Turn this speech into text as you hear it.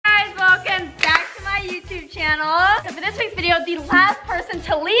channel. So for this week's video, the last person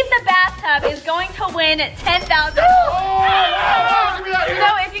to leave the bathtub is going to win $10,000. So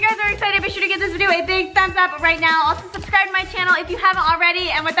if you guys are excited, be sure to give this video a big thumbs up right now. Also subscribe to my channel if you haven't already.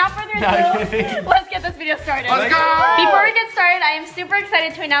 And without further ado, let's get this video started. Let's go! Before we get started, I am super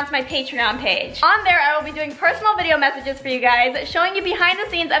excited to announce my Patreon page. On there, I will be doing personal video messages for you guys, showing you behind the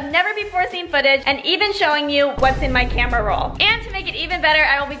scenes of never before seen footage, and even showing you what's in my camera roll. And to make it even better,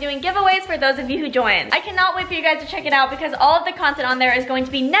 I will be doing giveaways for those of you who join. I cannot wait for you guys to check it out because all of the content on there is going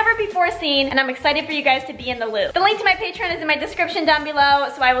to be never before seen, and I'm excited for you guys to be in the loop. The link to my Patreon is in my description down below,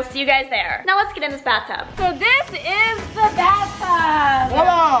 so I will see you guys there. Now let's get in this bathtub. So this is the bathtub.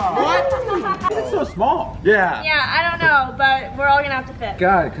 Whoa! What? It's so small. Yeah. Yeah, I don't know, but we're all gonna have to fit.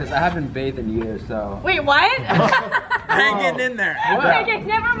 God, because I haven't bathed in years, so. Wait, what? I ain't getting in there. Okay,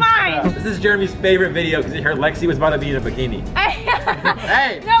 never mind. This is Jeremy's favorite video because he heard Lexi was about to be in a bikini.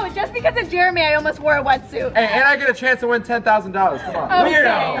 Hey! No, just because of Jeremy, I almost wore a wetsuit. Hey, and I get a chance to win $10,000. Come on. Okay,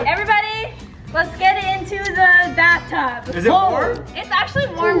 Weirdo. everybody, let's get into the bathtub. Is it warm? It's actually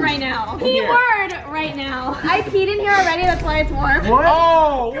warm right now. Keyword right now. I peed in here already, that's why it's warm. What?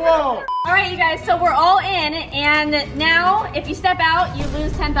 Oh, whoa! Alright, you guys, so we're all in, and now, if you step out, you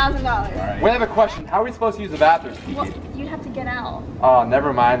lose $10,000. Right. We have a question. How are we supposed to use the bathroom? Well, you have to get out. Oh,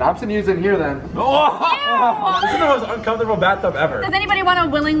 never mind. I'm just gonna use it in here then. Oh! This is the most uncomfortable bathtub ever. Does anybody want to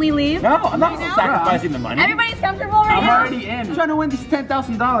willingly leave? No, I'm not Right now? sacrificing the money. Everybody's comfortable right I'm now? already in. I'm trying to win these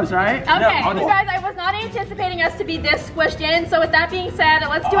 $10,000, right? Okay, No, you guys, I was not anticipating us to be this squished in, so with that being said,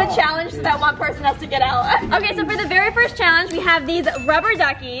 let's do a challenge so that one person has to get out. Okay, so for the very first challenge, we have these rubber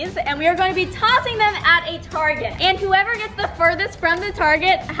duckies, and we are going to be tossing them at a target. And whoever gets the furthest from the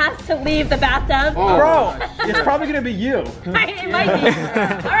target has to leave the bathtub. Oh. Bro, it's probably gonna be you. It might be. All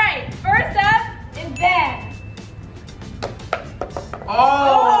right, first up is Ben.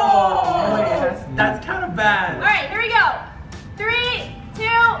 Oh! That's kind of bad. All right, here we go. 3, 2.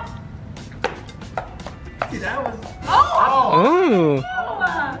 See, that was... Oh!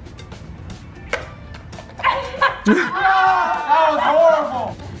 That was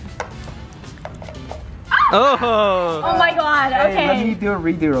horrible! Oh my god, okay. Hey, let me do a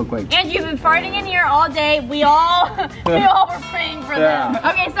redo real quick. And you've been farting in here all day. We all were praying for them.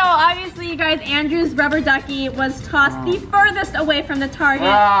 Okay, so obviously you guys, Andrew's rubber ducky was tossed the furthest away from the target.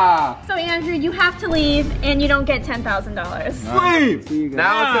 Ah! So Andrew, you have to leave and you don't get $10,000. Leave! See you guys.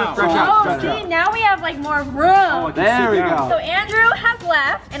 Now let's stretch out. Oh, Stretch see, out. now we have like more room. There we So go. Andrew has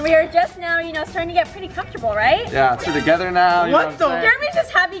left and we are just now, starting to get pretty comfortable, right? Yeah, so together now. You know What the- I'm saying? Jeremy's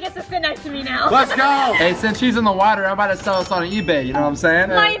just happy he gets to sit next to me now. Let's go! Hey, since she's in the water, I'm about to sell this on eBay, you know what I'm saying?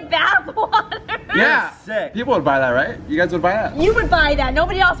 My bath water. Yeah. Sick. People would buy that, right? You guys would buy that? You would buy that,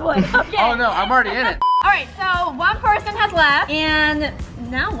 nobody else would. Okay. Oh no, I'm already in it. Alright, so one person has left, and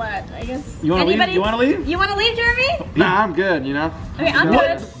now what? I guess. You wanna leave? Anybody? You wanna leave? You wanna leave, Jeremy? Nah, I'm good, you know? Okay, I'm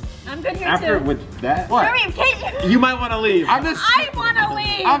What? good. I'm good here After too. with that? What? Jeremy, can't you? You might want to leave. I'm just. I wanna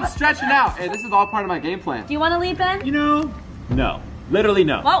leave. I'm stretching out. Hey, this is all part of my game plan. Do you wanna leave, Ben? You know? No. Literally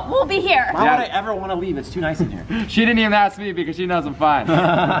no. Well, we'll be here. Why would I ever want to leave? It's too nice in here. She didn't even ask me because she knows I'm fine.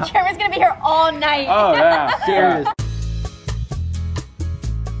 Jeremy's gonna be here all night. Oh yeah, serious.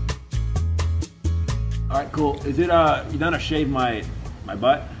 All right, cool. Is it you done to shave my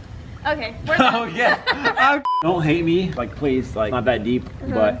butt? Okay, we're Oh done. yeah. Don't hate me, like please, like not that deep,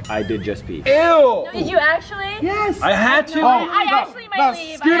 but I did just pee. Ew. Did you actually? Yes. I had to. No, I actually might no,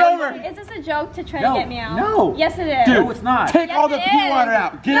 leave. scoot over. Is this a joke to try No, to get me out? no. Yes, it is. No, it's not. Take Yes, all the it pee is. water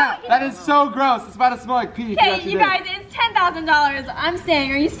out. Get No, out. That is so gross. It's about to smell like pee. Okay, you guys, it's $10,000. I'm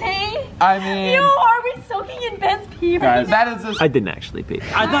staying. Are you staying? I mean, You are we soaking in Ben's pee right guys, now? that is just. I didn't actually pee.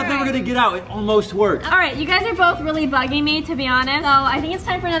 I thought they were gonna get out. It almost worked. All right, you guys are both really bugging me, to be honest. So I think it's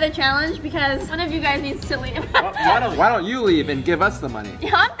time for another challenge because one of you guys needs to leave. Why don't you leave and give us the money?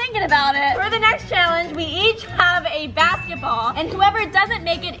 Yeah, I'm thinking about it. For the next challenge, we each have a basketball, and whoever doesn't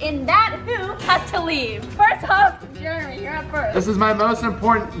make it in that hoop has to leave. First up, Jeremy, you're up first. This is my most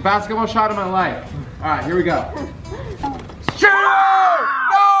important basketball shot of my life. All right, here we go. Shoot!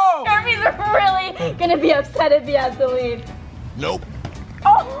 No! Jeremy's really gonna be upset if he has to leave. Nope.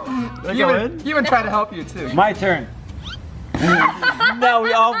 Oh! He even tried to help you too. My turn. No,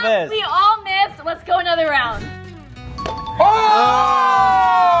 we all missed. We all missed. Let's go another round. Oh!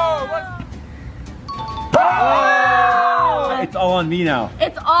 Oh! It's all on me now.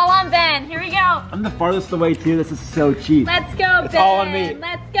 It's all on Ben. Here we go. I'm the farthest away too. This is so cheap. Let's go, It's Ben. all on me.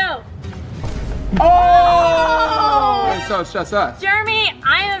 Let's go. Oh! So it's just us. Jeremy,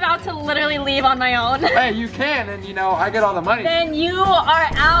 I am about to literally leave on my own. Hey, you can, and you know, I get all the money. Then you are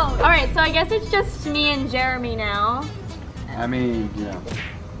out. All right, so I guess it's just me and Jeremy now. I mean, yeah.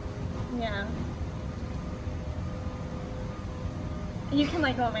 Yeah. You can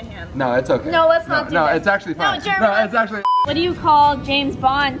let go of my hand. No, it's okay. No, let's not do No, this. it's actually fine. No, Jeremy, No, it's actually. What do you call James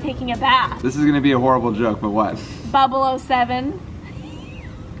Bond taking a bath? This is gonna be a horrible joke, but what? 007.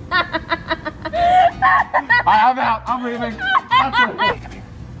 I'm out. I'm leaving. That's it.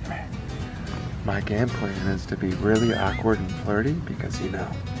 My game plan is to be really awkward and flirty because, you know,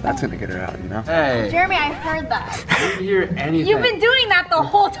 that's gonna get her out, you know? Hey. Jeremy, I heard that. I didn't hear anything. You've been doing that the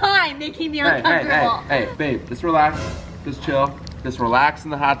whole time, making me uncomfortable. Hey, babe, just relax. Just chill. Just relax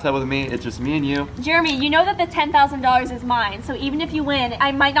in the hot tub with me. It's just me and you. Jeremy, you know that the $10,000 is mine, so even if you win,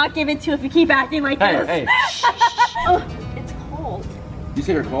 I might not give it to you if you keep acting like this. Hey. Oh, it's cold. You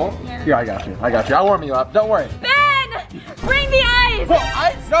say you're cold? Yeah. Here, I got you. I'll warm you up. Don't worry. Ben! Bring the ice! Oh,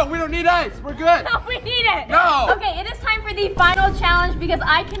 ice? No, we don't need ice. We're good. No, we need it. No. Okay, it is time for the final challenge because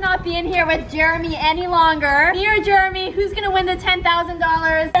I cannot be in here with Jeremy any longer. Me or Jeremy, who's gonna win the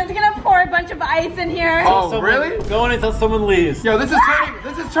 $10,000? Ben's gonna pour a bunch of ice in here. Oh, really? Go in until someone leaves. Yo, this is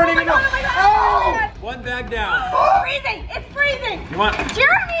turning into. Oh my God. One bag down. It's freezing! It's freezing! You want?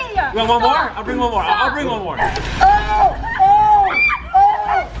 Jeremy! You want one more? I'll bring one more. I'll bring one more.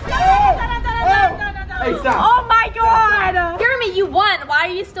 Hey, stop. Oh my God! Jeremy, you won. Why are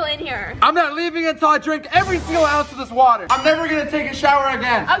you still in here? I'm not leaving until I drink every single ounce of this water. I'm never gonna take a shower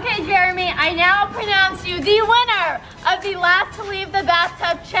again. Okay, Jeremy, I now pronounce you the winner of the last to leave the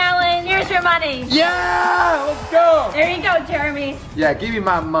bathtub challenge. Here's your money. Yeah, let's go. There you go, Jeremy. Yeah, give me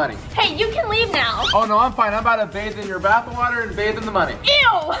my money. Hey, you can leave now. Oh no, I'm fine. I'm about to bathe in your bath water and bathe in the money.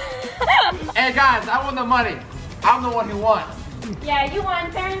 Ew! Hey guys, I won the money. I'm the one who won. Yeah, you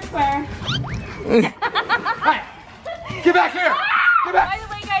won fair and square. Hey, get back here. Get back. By the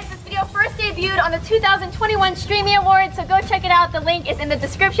way, guys, this video first debuted on the 2021 Streamy Awards, so go check it out. The link is in the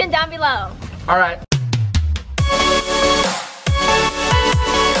description down below. All right.